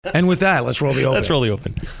And with that, let's roll the open. Let's roll the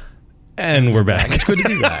open. And we're back. It's good to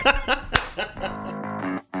be back.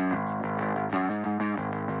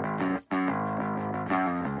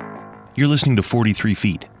 You're listening to 43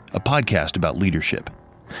 Feet, a podcast about leadership.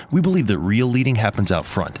 We believe that real leading happens out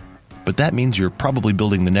front, but that means you're probably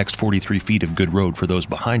building the next 43 feet of good road for those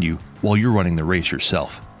behind you while you're running the race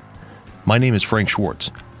yourself. My name is Frank Schwartz,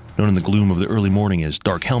 known in the gloom of the early morning as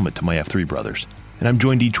Dark Helmet to my F3 brothers, and I'm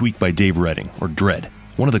joined each week by Dave Redding, or Dredd,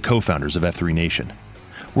 one of the co-founders of F3 Nation.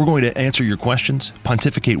 We're going to answer your questions,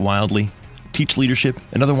 pontificate wildly, teach leadership,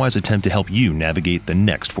 and otherwise attempt to help you navigate the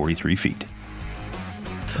next 43 feet.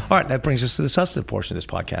 All right, that brings us to the substantive portion of this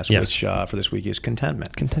podcast, which for this week is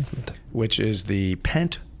contentment. Contentment. Which is the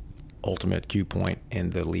penultimate cue point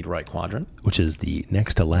in the lead right quadrant. Which is the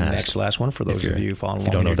next to last. Next to last one for those of you following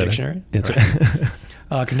along in your dictionary. That's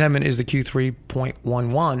right. Contentment is the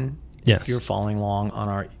Q3.11. Yes. If you're following along on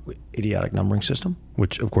our idiotic numbering system.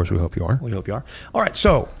 Which, of course, we hope you are. We hope you are. All right,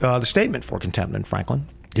 so the statement for contentment, Franklin,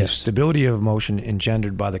 is stability of emotion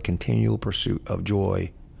engendered by the continual pursuit of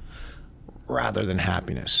joy rather than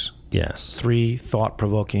happiness. Yes. 3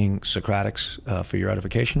 thought-provoking Socratics for your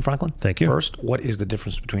edification, Franklin. Thank you. First, what is the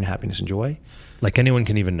difference between happiness and joy? Like anyone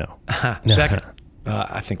can even know. Second,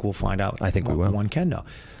 I think we'll find out. I think we will. One can know.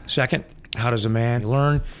 Second, how does a man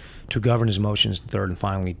learn to govern his emotions? Third, and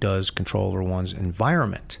finally, does control over one's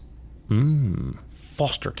environment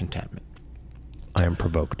foster contentment? I am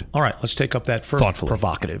provoked. All right, let's take up that first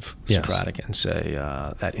provocative Socratic and say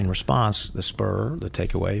that in response, the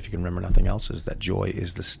takeaway, if you can remember nothing else, is that joy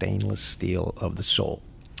is the stainless steel of the soul.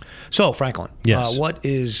 So, Franklin, what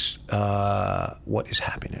is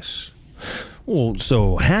happiness? Well,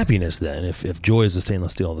 so happiness then, if joy is the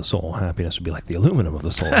stainless steel of the soul, happiness would be like the aluminum of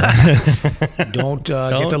the soul. Don't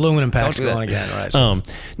get the aluminum packs going again. Right, so.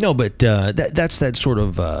 No, but that's that sort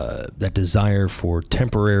of that desire for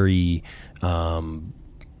temporary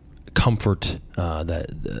comfort,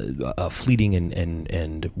 that fleeting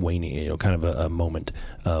and waning, kind of a moment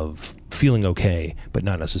of feeling okay, but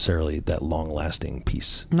not necessarily that long-lasting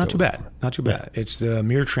peace. Not too bad. It's the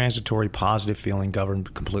mere transitory positive feeling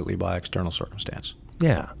governed completely by external circumstance.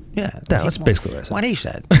 Yeah. That's basically what I said. What he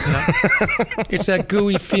said. It's that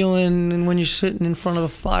gooey feeling when you're sitting in front of a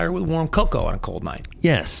fire with warm cocoa on a cold night.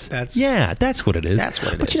 Yes. That's what it is. That's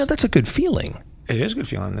what it is. But that's a good feeling. It is a good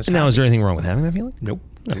feeling. Now, is there anything wrong with having that feeling? Nope.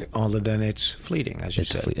 No. Other than it's fleeting, as you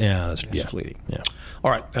said. It's fleeting. Yeah.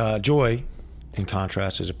 All right. Joy, in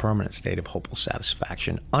contrast, is a permanent state of hopeful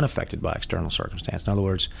satisfaction, unaffected by external circumstance. In other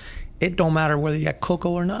words, it don't matter whether you got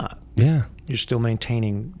cocoa or not. Yeah. You're still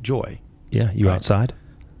maintaining joy. Yeah. You outside?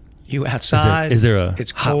 You outside. Is there a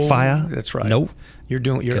it's hot cold. fire? That's right. Nope.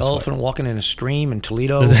 You're elephant walking in a stream in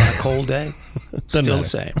Toledo on a cold day. Still the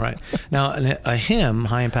same, right? Now, a him,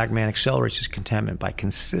 High Impact Man, accelerates his contentment by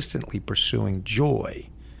consistently pursuing joy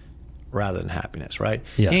rather than happiness, right?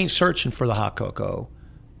 Yes. He ain't searching for the hot cocoa.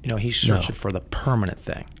 He's searching for the permanent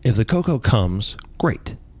thing. If the cocoa comes,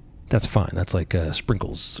 great. That's fine. That's like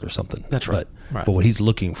sprinkles or something. That's right. But what he's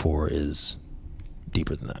looking for is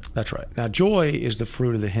deeper than that. That's right. Now, joy is the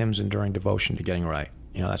fruit of the hymn's enduring devotion to getting right.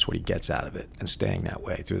 That's what he gets out of it and staying that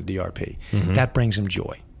way through the DRP. Mm-hmm. That brings him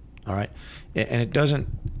joy. All right. And it doesn't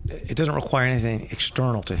require anything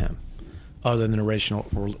external to him other than the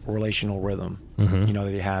relational rhythm,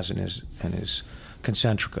 that he has in his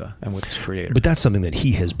concentrica and with his creator. But that's something that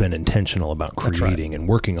he has been intentional about creating and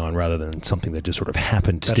working on rather than something that just sort of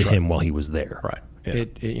happened to him while he was there. Right. Yeah.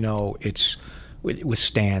 It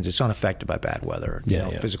withstands. It's unaffected by bad weather,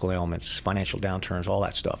 physical ailments, financial downturns, all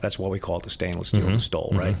that stuff. That's why we call it the stainless steel of the soul,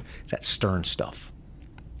 right? It's that stern stuff.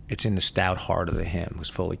 It's in the stout heart of the him who's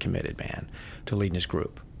fully committed, man, to leading his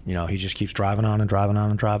group. He just keeps driving on and driving on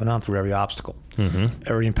and driving on through every obstacle,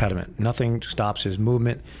 every impediment. Nothing stops his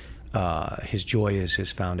movement. His joy is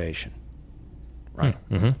his foundation. Right.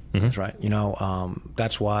 That's right.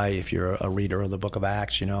 That's why if you're a reader of the Book of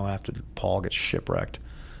Acts, after Paul gets shipwrecked,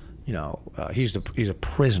 he's a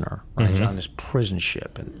prisoner, right? He's on this prison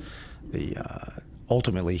ship, and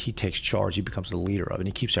ultimately he takes charge. He becomes the leader of it, and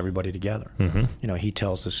he keeps everybody together. He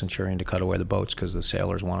tells the centurion to cut away the boats because the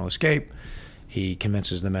sailors want to escape. He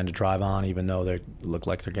convinces the men to drive on, even though they look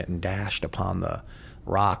like they're getting dashed upon the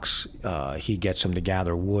rocks. He gets them to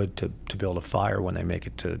gather wood to build a fire when they make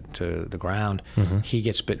it to the ground. He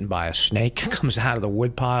gets bitten by a snake, comes out of the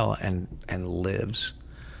wood pile, and lives.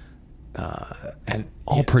 And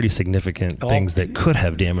all pretty significant things that could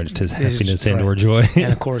have damaged his happiness and/or joy.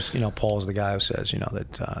 And of course, Paul's the guy who says,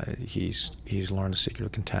 that he's learned the secret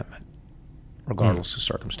of contentment. regardless of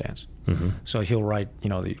circumstance. So he'll write, he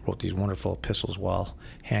wrote these wonderful epistles while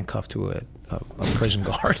handcuffed to a prison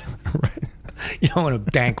guard. Right. In a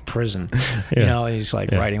dank prison. He's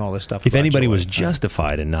like writing all this stuff. If anybody was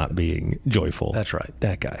justified in not being joyful, that's right.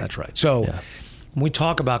 That guy. That's right. So when we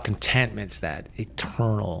talk about contentment, it's that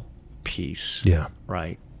eternal peace. Yeah.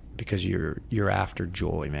 Right. Because you're after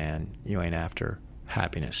joy, man. You ain't after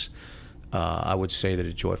happiness. I would say that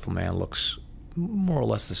a joyful man looks more or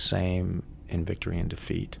less the same in victory and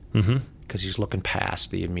defeat. Because he's looking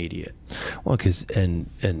past the immediate. Well, and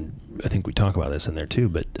I think we talk about this in there too,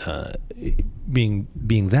 but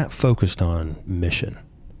being that focused on mission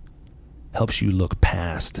helps you look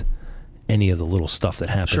past any of the little stuff that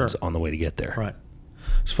happens on the way to get there. Right.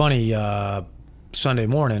 It's funny. Sunday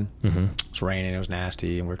morning, it's raining, it was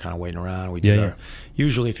nasty, and we're kind of waiting around. We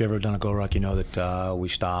usually, if you've ever done a Go Ruck, you know that we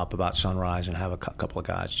stop about sunrise and have a couple of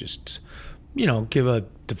guys just, give a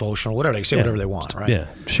devotional, whatever they say, whatever they want, right? Yeah,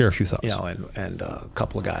 share a few thoughts. And a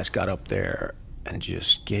couple of guys got up there and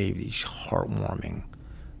just gave these heartwarming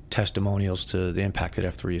testimonials to the impact that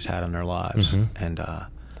F3 has had on their lives. And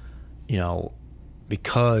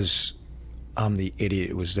because I'm the idiot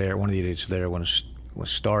who was there, one of the idiots there when it was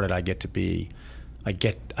started, I get to be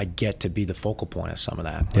the focal point of some of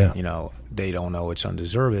that. Yeah. They don't know it's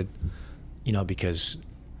undeserved, because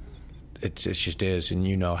it just is, and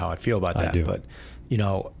you know how I feel about that. I do. But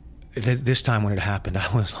this time when it happened,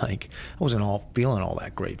 I wasn't feeling all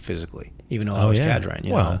that great physically, even though I was cadring.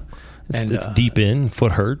 It's deep in,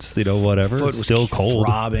 foot hurts, whatever. Foot it's was still cold,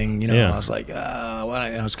 throbbing. I was like,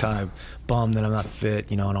 I was kind of bummed that I'm not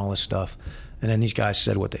fit, and all this stuff. And then these guys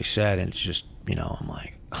said what they said, and it's just, I'm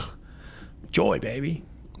like, joy, baby.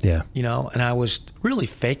 Yeah. And I was really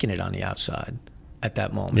faking it on the outside at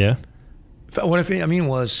that moment. Yeah. What I mean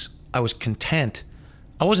was, I was content.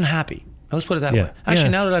 I wasn't happy. Let's put it that way. Actually,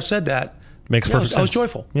 now that I've said that, makes perfect sense. I was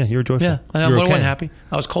joyful. Yeah, you were joyful. Yeah, I wasn't happy.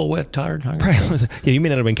 I was cold, wet, tired, hungry. Right. Yeah, you may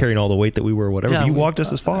not have been carrying all the weight that we were, whatever. But you walked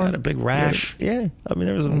us as far. I had a big rash. Yeah. I mean,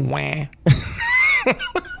 there was a wah.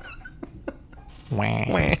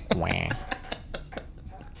 Wah. Wah.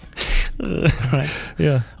 Right.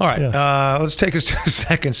 Yeah. All right. Yeah. Let's take us to the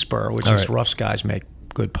second spur, which is rough skies make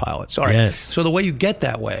good pilots. All right. Yes. So the way you get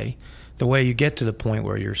that way, the way you get to the point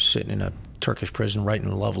where you're sitting in a Turkish prison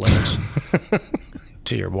writing love letters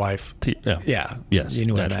to your wife. Yeah. Yes. You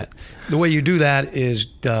knew what I meant. The way you do that is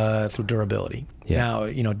through durability. Yeah.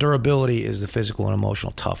 Now, durability is the physical and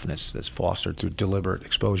emotional toughness that's fostered through deliberate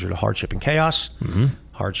exposure to hardship and chaos.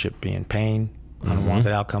 Hardship being pain,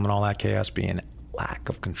 unwanted outcome, and all that. Chaos being lack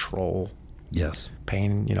of control. Yes.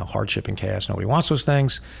 Pain, hardship and chaos. Nobody wants those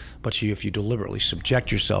things. But if you deliberately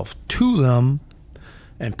subject yourself to them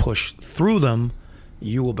and push through them,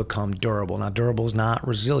 you will become durable. Now, durable is not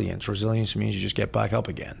resilience. Resilience means you just get back up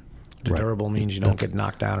again. Durable means you don't get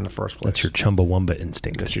knocked down in the first place. That's your Chumbawamba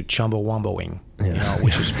instinct. That's your Chumbawambaing,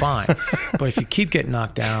 which is fine. But if you keep getting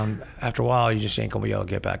knocked down, after a while, you just ain't going to be able to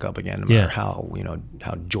get back up again, no matter how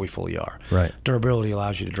joyful you are. Right. Durability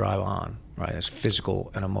allows you to drive on, right? It's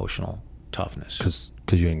physical and emotional toughness. Because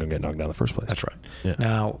you ain't going to get knocked down in the first place. That's right. Yeah.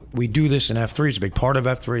 Now, we do this in F3. It's a big part of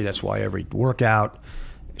F3. That's why every workout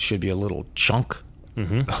should be a little chunk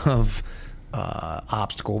of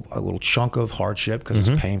obstacle, a little chunk of hardship, because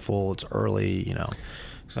it's painful, it's early,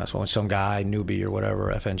 So that's why when some guy, newbie or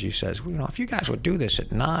whatever, FNG says, if you guys would do this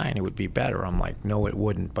at 9, it would be better. I'm like, no, it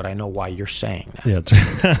wouldn't, but I know why you're saying that. Yeah,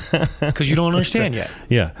 that's right. Because you don't understand yet.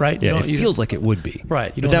 Yeah. Right? Yeah, it feels like it would be.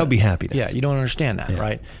 Right. But that would be happiness. Yeah, you don't understand that,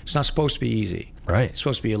 right? It's not supposed to be easy. Right. It's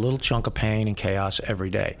supposed to be a little chunk of pain and chaos every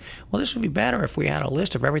day. Well, this would be better if we had a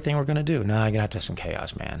list of everything we're going to do. No, you're going to have to have some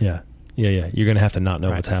chaos, man. Yeah. Yeah. You're going to have to not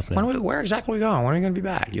know what's happening. Where exactly are we going? When are we going to be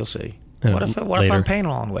back? You'll see. What if I'm paying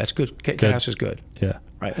along the way? That's good. Chaos is good. Yeah.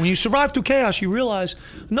 Right. When you survive through chaos, you realize,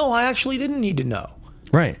 no, I actually didn't need to know.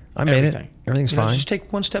 Right. I made it. Everything's fine. Just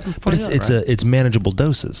take one step in front of the other. But it's manageable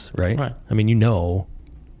doses, right? Right. I mean,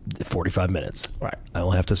 45 minutes. Right. I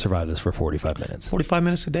will have to survive this for 45 minutes. 45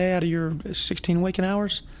 minutes a day out of your 16 waking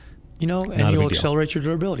hours, and you'll accelerate your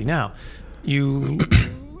durability. Now,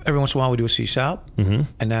 every once in a while we do a CSAUP,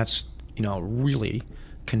 and that's, really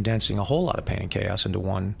condensing a whole lot of pain and chaos into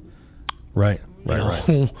one. Right.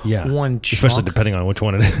 Yeah. One chunk. Especially depending on which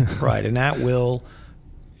one it is. Right. And that will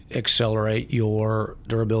accelerate your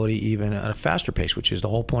durability even at a faster pace, which is the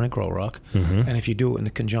whole point of Grow Ruck. And if you do it in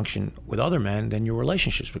the conjunction with other men, then your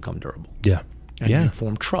relationships become durable. Yeah. And you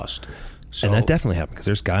form trust. So, and that definitely happens because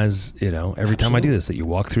there's guys, every time I do this that you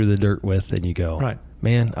walk through the dirt with and you go,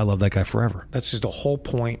 man, I love that guy forever. That's just the whole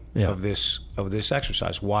point of this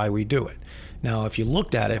exercise, why we do it. Now, if you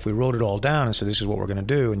looked at it, if we wrote it all down and said this is what we're going to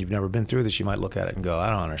do, and you've never been through this, you might look at it and go,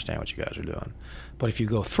 I don't understand what you guys are doing. But if you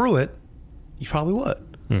go through it, you probably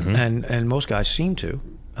would. And most guys seem to.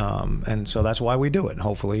 And so that's why we do it. And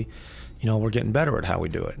hopefully, we're getting better at how we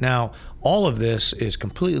do it. Now, all of this is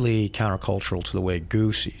completely countercultural to the way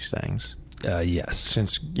GU sees things. Yes.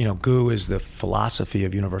 Since, GU is the philosophy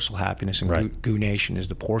of universal happiness, and GU Nation is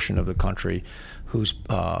the portion of the country whose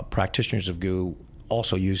practitioners of GU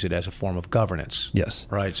also use it as a form of governance. Yes.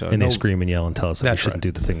 Right. So they scream and yell and tell us that we shouldn't do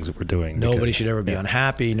the things that we're doing. Nobody should ever be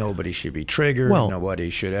unhappy. Nobody should be triggered. Nobody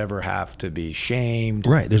should ever have to be shamed.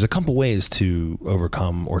 Right. There's a couple ways to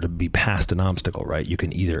overcome or to be past an obstacle, right? You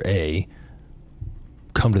can either A,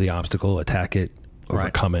 come to the obstacle, attack it,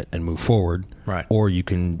 overcome it, and move forward. Right. Or you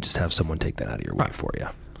can just have someone take that out of your way for you.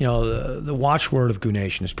 The watchword of GU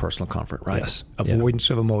Nation is personal comfort, right? Yes. Avoidance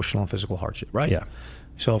of emotional and physical hardship, right? Yeah.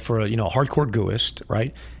 So for a hardcore GUist,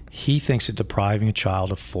 right, he thinks that depriving a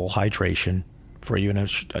child of full hydration for even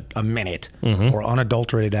a minute or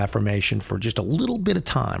unadulterated affirmation for just a little bit of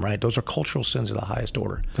time, right? Those are cultural sins of the highest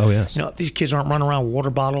order. Oh, yes. If these kids aren't running around with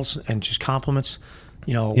water bottles and just compliments,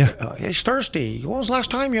 he's thirsty. When was the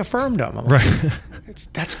last time you affirmed him?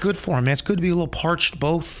 That's good for him, man. It's good to be a little parched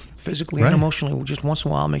both physically and emotionally. Just once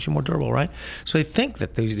in a while makes you more durable, right? So they think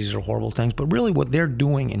that these are horrible things, but really what they're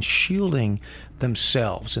doing in shielding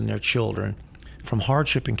themselves and their children from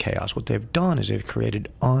hardship and chaos, what they've done is they've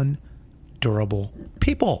created undurable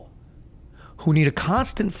people who need a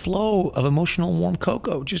constant flow of emotional warm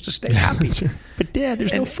cocoa just to stay happy. But Dad,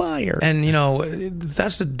 there's no fire. And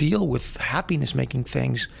that's the deal with happiness making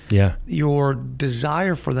things. Yeah. Your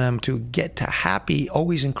desire for them to get to happy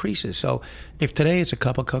always increases. So if today it's a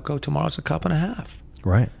cup of cocoa, tomorrow it's a cup and a half.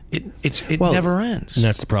 Right. It never ends. And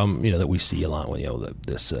that's the problem, that we see a lot with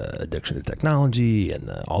this addiction to technology and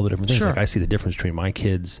all the different things. Sure. Like I see the difference between my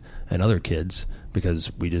kids and other kids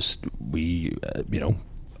because we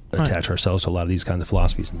attach ourselves to a lot of these kinds of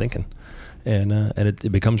philosophies and thinking, and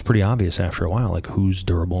it becomes pretty obvious after a while, like who's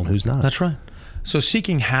durable and who's not. That's right. So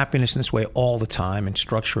seeking happiness in this way all the time and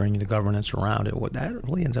structuring the governance around it, what that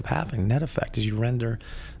really ends up having, net effect, is you render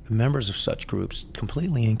the members of such groups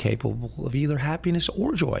completely incapable of either happiness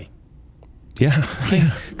or joy. Yeah.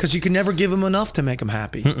 Because you can never give them enough to make them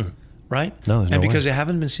happy. Right? No, there's no because way. they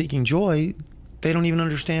haven't been seeking joy, they don't even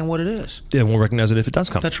understand what it is. They won't recognize it if it does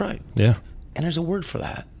come. That's right. Yeah. And there's a word for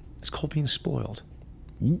that. It's called being spoiled.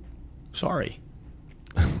 Sorry.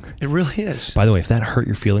 It really is. By the way, if that hurt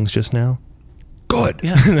your feelings just now, good.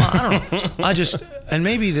 Yeah. Well, I don't know. And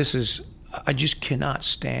maybe this is, I just cannot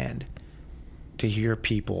stand to hear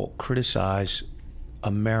people criticize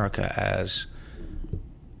America as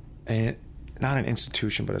not an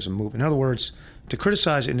institution, but as a movement. In other words, to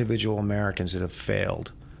criticize individual Americans that have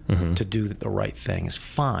failed to do the right thing is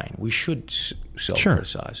fine. We should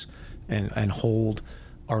self-criticize and hold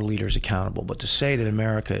our leaders accountable. But to say that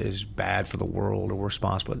America is bad for the world or we're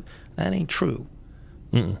responsible, that ain't true.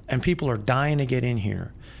 And people are dying to get in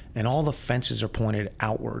here, and all the fences are pointed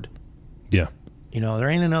outward. Yeah. There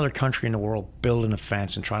ain't another country in the world building a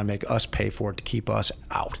fence and trying to make us pay for it to keep us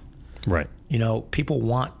out. Right. People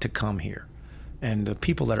want to come here. And the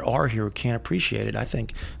people that are here who can't appreciate it, I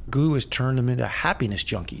think GU has turned them into happiness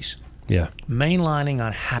junkies. Yeah. Mainlining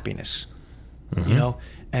on happiness.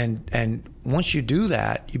 And once you do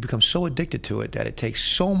that, you become so addicted to it that it takes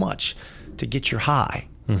so much to get your high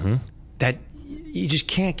that you just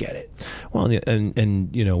can't get it. Well,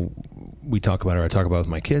 and we talk about it, or I talk about it with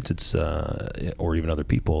my kids, it's or even other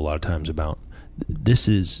people a lot of times about this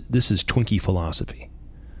is Twinkie philosophy,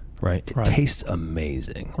 right? It tastes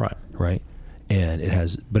amazing. Right. And it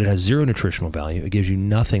has zero nutritional value. It gives you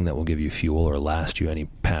nothing that will give you fuel or last you any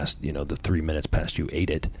past, the 3 minutes past you ate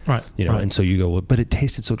it. Right. And so you go, well, but it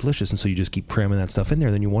tasted so delicious. And so you just keep cramming that stuff in there.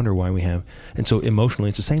 Then you wonder why we have, and so emotionally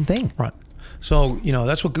it's the same thing. Right. So,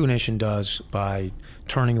 that's what GU Nation does by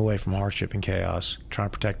turning away from hardship and chaos, trying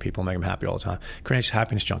to protect people, make them happy all the time. Creates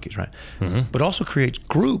happiness junkies, right? But also creates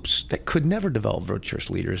groups that could never develop virtuous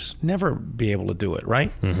leaders, never be able to do it,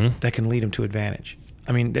 right? That can lead them to advantage.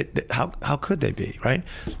 I mean, how could they be, right?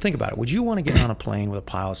 Think about it. Would you want to get on a plane with a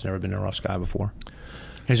pilot that's never been in a rough sky before?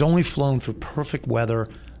 Has only flown through perfect weather,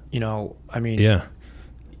 Yeah.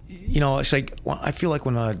 It's like, I feel like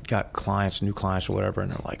when I got new clients or whatever,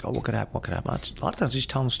 and they're like, oh, what could happen? A lot of times I just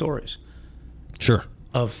tell them stories. Sure.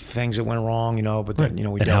 Of things that went wrong, but then, we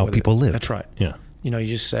and dealt how with people live. That's right. Yeah. You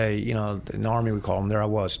just say, in the Army we call them, there I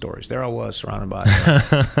was stories. There I was surrounded by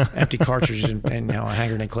empty cartridges and hand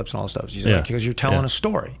grenade clips and all that stuff. Because you're telling a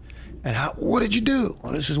story. And what did you do?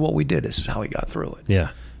 Well, this is what we did. This is how we got through it. Yeah.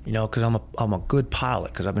 You know, because I'm a good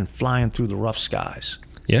pilot because I've been flying through the rough skies.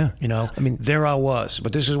 Yeah. You know, I mean, there I was,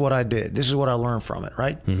 but this is what I did. This is what I learned from it,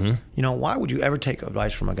 right? Mm-hmm. You know, why would you ever take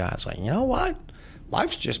advice from a guy that's like, you know what?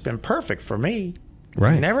 Life's just been perfect for me.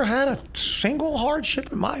 Right. Never had a single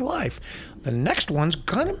hardship in my life. The next one's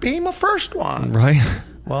going to be my first one. Right.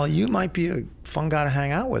 Well, you might be a fun guy to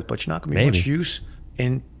hang out with, but you're not going to be much use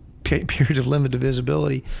in periods of limited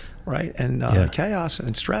visibility, right? And chaos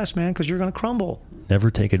and stress, man, because you're going to crumble. Never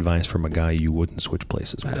take advice from a guy you wouldn't switch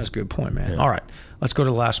places with. That's a good point, man. Yeah. All right. Let's go to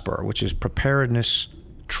the last spur, which is preparedness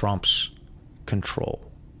trumps control.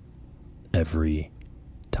 Every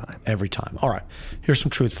time. Every time. All right. Here's some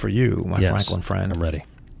truth for you, my Franklin friend. I'm ready.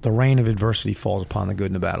 The rain of adversity falls upon the good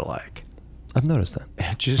and the bad alike. I've noticed that.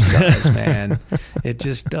 It just does, man. It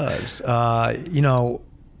just does. You know,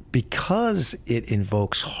 because it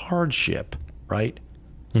invokes hardship, right?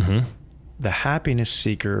 Mm-hmm. The happiness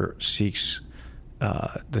seeker sees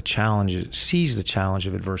the challenge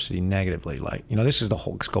of adversity negatively. Like, you know, this is the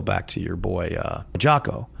whole, let's go back to your boy,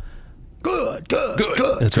 Jocko. Good.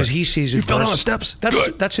 Because right. He sees you fell down the steps.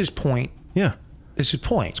 That's his point. Yeah. It's his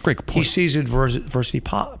point. It's a great point. He sees adversity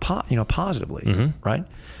positively, mm-hmm. right?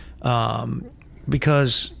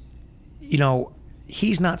 Because, you know,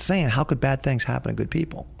 he's not saying how could bad things happen to good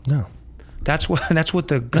people. No. That's what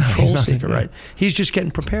the control seeker, right? He's just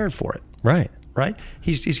getting prepared for it. Right?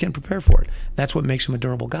 He's getting prepared for it. That's what makes him a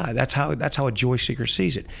durable guy. That's how a joy seeker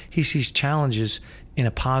sees it. He sees challenges in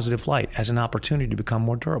a positive light as an opportunity to become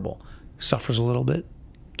more durable. Suffers a little bit,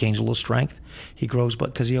 gains a little strength. He grows,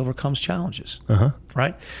 but because he overcomes challenges.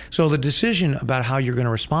 Right? So the decision about how you're going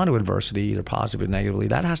to respond to adversity, either positively or negatively,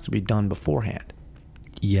 that has to be done beforehand.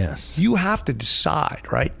 Yes. You have to decide,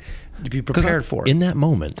 right? To be prepared for it. In that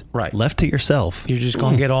moment, right, left to yourself, you're just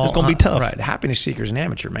going to get all... It's going to be tough. Right. Happiness seeker's an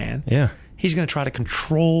amateur, man. Yeah. He's going to try to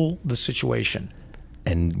control the situation.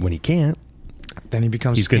 And when he can't, then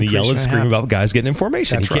he's going to yell and scream about guys getting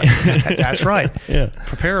information. That's right. That's right. Yeah.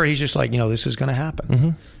 Preparer, he's just like, you know, this is going to happen. Mm-hmm.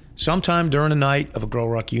 Sometime during the night of a grow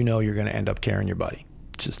ruck, you know you're going to end up carrying your buddy.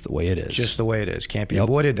 Just the way it is. Just the way it is. Can't be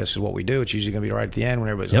avoided. This is what we do. It's usually going to be right at the end when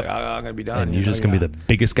everybody's like, I'm going to be done. And you're just going to be the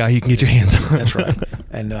biggest guy you can get your hands on. That's right.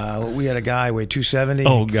 And we had a guy weighed 270.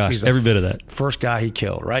 Oh, gosh. He's every bit of that. First guy he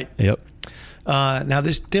killed, right? Yep. Now,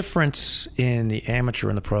 this difference in the amateur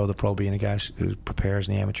and the pro being the guy who prepares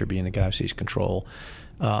and the amateur being the guy who sees control,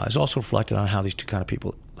 is also reflected on how these two kind of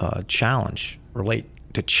people relate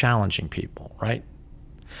to challenging people, right?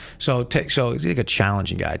 So it's like a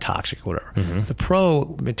challenging guy, toxic, whatever. Mm-hmm. The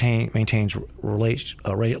pro maintains a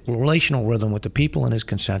relational rhythm with the people in his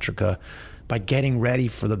concentrica by getting ready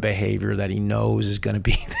for the behavior that he knows is going to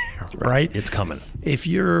be there, right? It's coming. If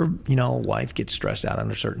your wife gets stressed out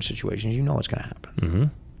under certain situations, you know it's going to happen, mm-hmm.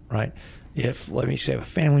 right? If, let me say, a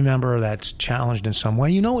family member that's challenged in some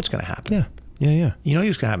way, you know it's going to happen. Yeah. You know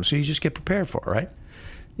it's going to happen, so you just get prepared for it, right?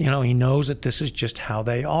 You know, he knows that this is just how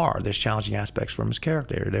they are. There's challenging aspects from his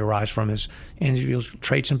character. They arise from his individual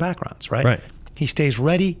traits and backgrounds, right? Right. He stays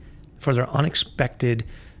ready for their unexpected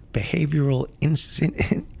behavioral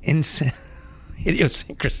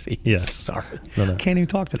idiosyncrasies. Yes. Sorry. No. Can't even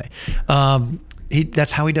talk today.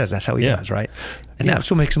 That's how he does. That's how he does, right? And that's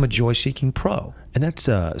what makes him a joy-seeking pro. And that's,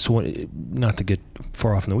 not to get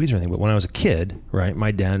far off in the weeds or anything, but when I was a kid, right,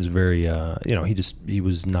 my dad's very, he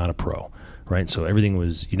was not a pro. Right, so everything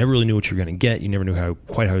was, you never really knew what you were going to get. You never knew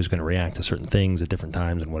quite how he was going to react to certain things at different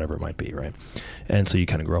times and whatever it might be, right? And so you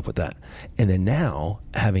kind of grow up with that. And then now,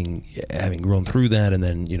 having grown through that, and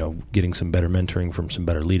then getting some better mentoring from some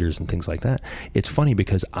better leaders and things like that, it's funny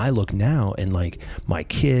because I look now and like my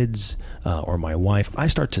kids or my wife, I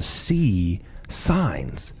start to see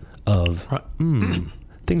signs of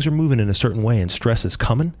things are moving in a certain way and stress is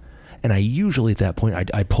coming. And I usually at that point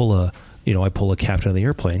I pull a captain of the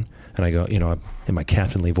airplane. And I go, in my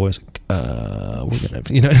captainly voice, we're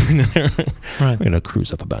gonna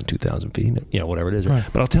cruise up about 2,000 feet, whatever it is. Right.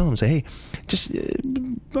 But I'll tell them, say, hey, just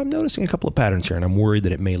I'm noticing a couple of patterns here, and I'm worried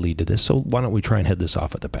that it may lead to this. So why don't we try and head this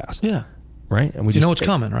off at the pass? Yeah. Right. And we know it's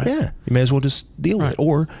coming, right? Yeah. You may as well just deal with it.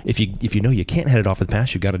 Or if you know you can't head it off at the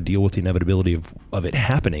pass, you've got to deal with the inevitability of it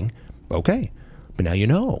happening. Okay. But now you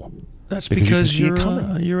know. That's because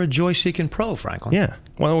you're a joy-seeking pro, Franklin. Yeah.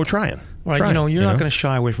 Well, we're trying. Right. You're not going to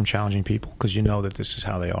shy away from challenging people because you know that this is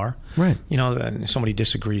how they are. Right. And somebody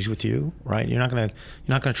disagrees with you, right? You're not going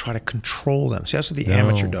to try to control them. See, that's what the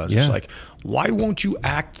amateur does. Yeah. It's like, why won't you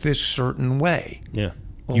act this certain way? Yeah.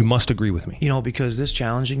 Well, you must agree with me. Because this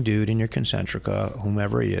challenging dude in your concentrica,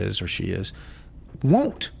 whomever he is or she is,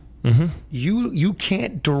 won't. Mm-hmm. You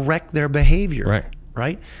can't direct their behavior. Right.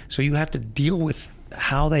 Right. So you have to deal with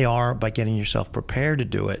how they are by getting yourself prepared to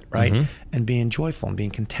do it, right? And being joyful and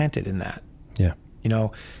being contented in that. Yeah. You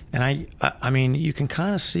know, and I mean, you can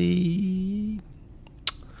kind of see,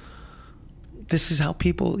 this is how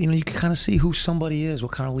people, you know, you can kind of see who somebody is,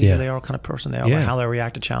 what kind of leader they are, what kind of person they are, how they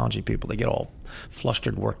react to challenging people. They get all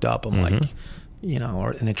flustered, worked up. I'm like, you know,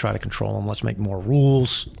 and they try to control them. Let's make more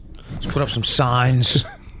rules. Let's put up some signs.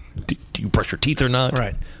 Do you brush your teeth or not?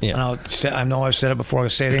 Right. Yeah. And I know I've said it before. I'll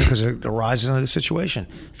say it again because it arises into the situation.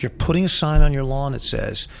 If you're putting a sign on your lawn that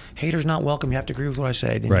says, haters not welcome, you have to agree with what I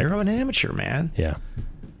say, then you're an amateur, man. Yeah.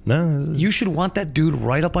 No. You should want that dude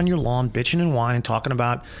right up on your lawn, bitching and whining, talking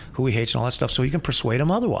about who he hates and all that stuff so you can persuade him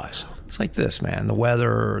otherwise. It's like this, man. The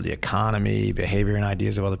weather, the economy, behavior and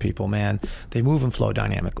ideas of other people, man, they move and flow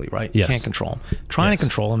dynamically, right? Yes. You can't control them. Trying to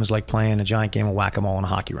control them is like playing a giant game of whack-a-mole in a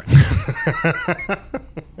hockey rink.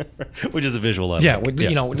 Which is a visual of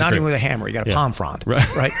you know, not even with a hammer. You got a palm frond,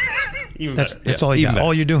 right? That's all you got.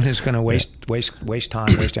 All you're doing is going to waste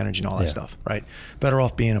time, waste energy, and all that stuff, right? Better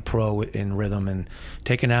off being a pro in rhythm and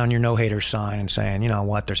taking down your no haters sign and saying, you know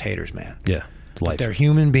what, there's haters, man. Yeah, it's life. They're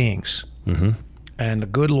human beings, and the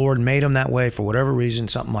good Lord made them that way for whatever reason.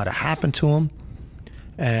 Something might have happened to them,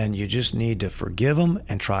 and you just need to forgive them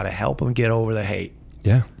and try to help them get over the hate.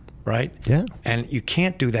 Yeah. Right? Yeah. And you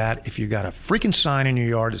can't do that if you got a freaking sign in your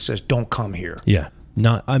yard that says, don't come here. Yeah.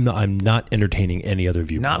 I'm not entertaining any other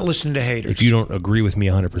viewpoints. Not listening to haters. If you don't agree with me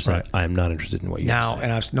 100%, I am not interested in what you now, say.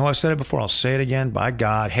 And I've said it before, I'll say it again. By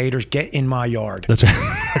God, haters, get in my yard. That's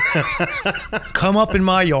right. Come up in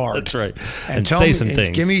my yard. That's right. And say me, some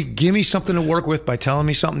things. Give me something to work with by telling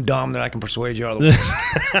me something dumb that I can persuade you otherwise.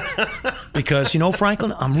 Because, you know,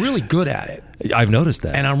 Franklin, I'm really good at it. I've noticed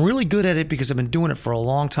that. And I'm really good at it because I've been doing it for a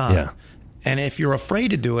long time. Yeah. And if you're afraid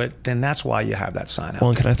to do it, then that's why you have that sign out. Well,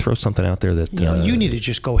 and can I throw something out there that... you need to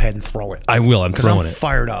just go ahead and throw it. I will. I'm throwing it. Because I'm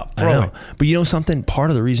fired up. Throw it. But you know something? Part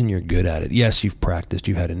of the reason you're good at it, yes, you've practiced.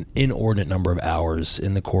 You've had an inordinate number of hours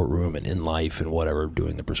in the courtroom and in life and whatever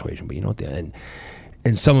doing the persuasion. But you know what?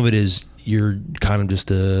 And some of it is you're kind of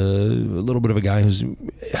just a little bit of a guy who's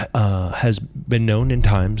has been known in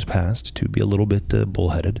times past to be a little bit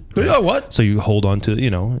bullheaded. Right? Yeah, what? So you hold on to, you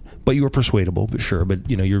know, but you were persuadable, but sure. But,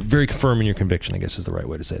 you know, you're very firm in your conviction, I guess is the right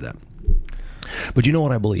way to say that. But you know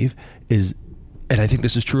what I believe is, and I think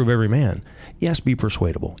this is true of every man, yes, be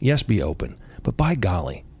persuadable. Yes, be open. But by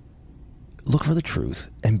golly, look for the truth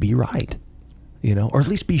and be right, you know, or at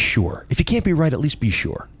least be sure. If you can't be right, at least be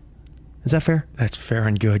sure. Is that fair? That's fair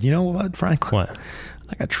and good. You know what, Frank? What?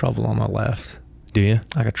 I got trouble on my left. Do you?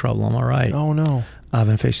 I got trouble on my right. Oh, no. I've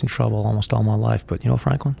been facing trouble almost all my life. But you know,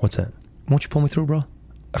 Franklin? What's that? Won't you pull me through, bro?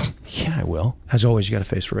 Yeah, I will. As always, you got a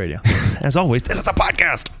face for radio. As always, this is a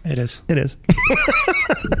podcast. It is. It is.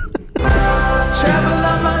 Trouble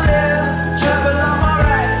on my left, trouble on my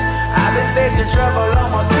right. I've been facing trouble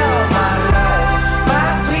almost all my life.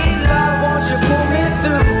 My sweet love, won't you pull me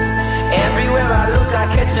through? Everywhere I look, I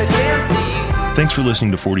catch a glimpse of you. Thanks for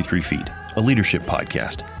listening to 43 Feet, a leadership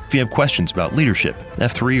podcast. If you have questions about leadership,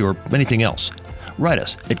 F3, or anything else, write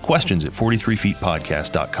us at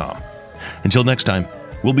questions@43feetpodcast.com. Until next time,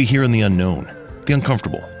 we'll be here in the unknown, the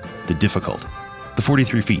uncomfortable, the difficult, the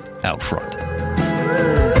 43 feet out front.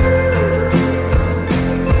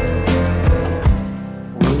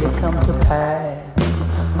 Will it come to pass,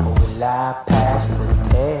 or will I pass the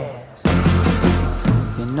test?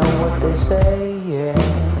 You know what they say, yeah,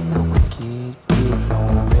 the wicked get no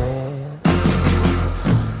rest.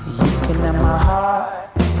 You can have my heart,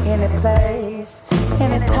 any place,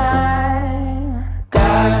 anytime.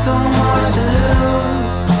 Got so much to lose.